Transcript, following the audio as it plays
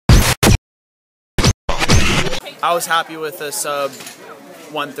I was happy with a sub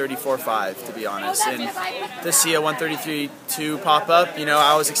 134.5, to be honest, and to see a 133.2 pop up, you know,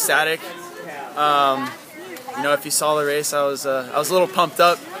 I was ecstatic. You know, if you saw the race, I was a little pumped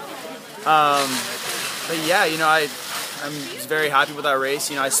up. But yeah, you know, I was very happy with that race.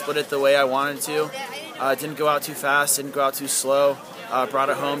 You know, I split it the way I wanted to. Didn't go out too fast, didn't go out too slow. Brought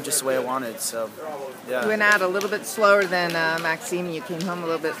it home just the way I wanted. So, yeah. You went out a little bit slower than Maxime. You came home a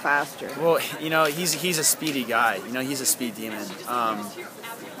little bit faster. Well, you know, he's a speedy guy. You know, he's a speed demon.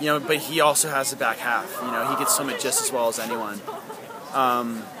 You know, but he also has the back half. You know, he could swim it just as well as anyone.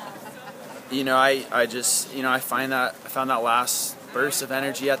 You know, I just, you know, I found that last burst of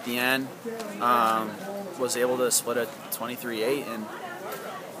energy at the end. Was able to split a 23.8, and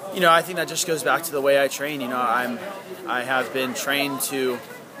you know, I think that just goes back to the way I train. You know, I have been trained to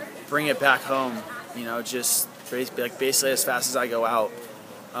bring it back home. You know, just basically as fast as I go out.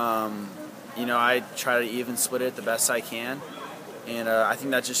 You know, I try to even split it the best I can, and I think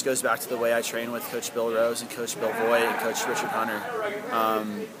that just goes back to the way I train with Coach Bill Rose and Coach Bill Voigt and Coach Richard Hunter.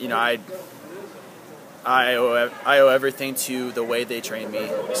 You know, I owe everything to the way they train me,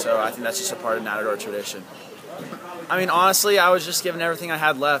 so I think that's just a part of Matador tradition. I mean, honestly, I was just giving everything I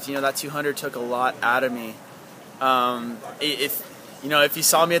had left. You know, that 200 took a lot out of me. If you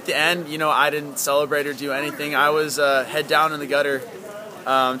saw me at the end, you know, I didn't celebrate or do anything. I was head down in the gutter,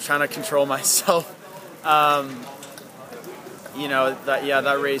 trying to control myself. You know,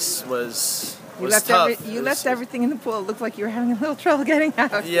 that race was tough. You left everything in the pool. It looked like you were having a little trouble getting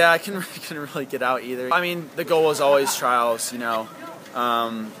out. Yeah, I couldn't really get out either. I mean, the goal was always trials. You know,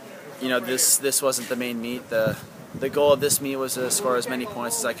 this wasn't the main meet. The goal of this meet was to score as many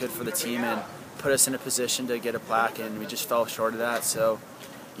points as I could for the team and put us in a position to get a plaque, and we just fell short of that. So,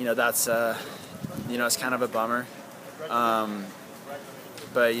 you know, that's you know, it's kind of a bummer.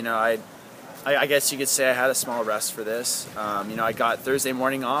 But you know, I guess you could say I had a small rest for this. You know, I got Thursday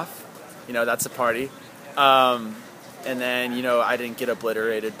morning off. You know, that's a party. And then, you know, I didn't get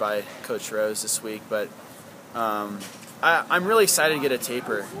obliterated by Coach Rose this week, but I'm really excited to get a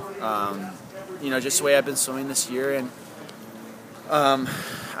taper. You know, just the way I've been swimming this year, and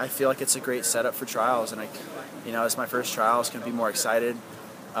I feel like it's a great setup for trials. And you know, it's my first trials, going to be more excited.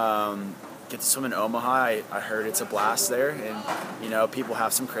 Get to swim in Omaha. I heard it's a blast there, and you know, people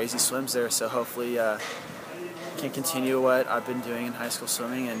have some crazy swims there. So hopefully, can continue what I've been doing in high school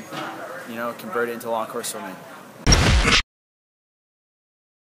swimming, and you know, convert it into long course swimming.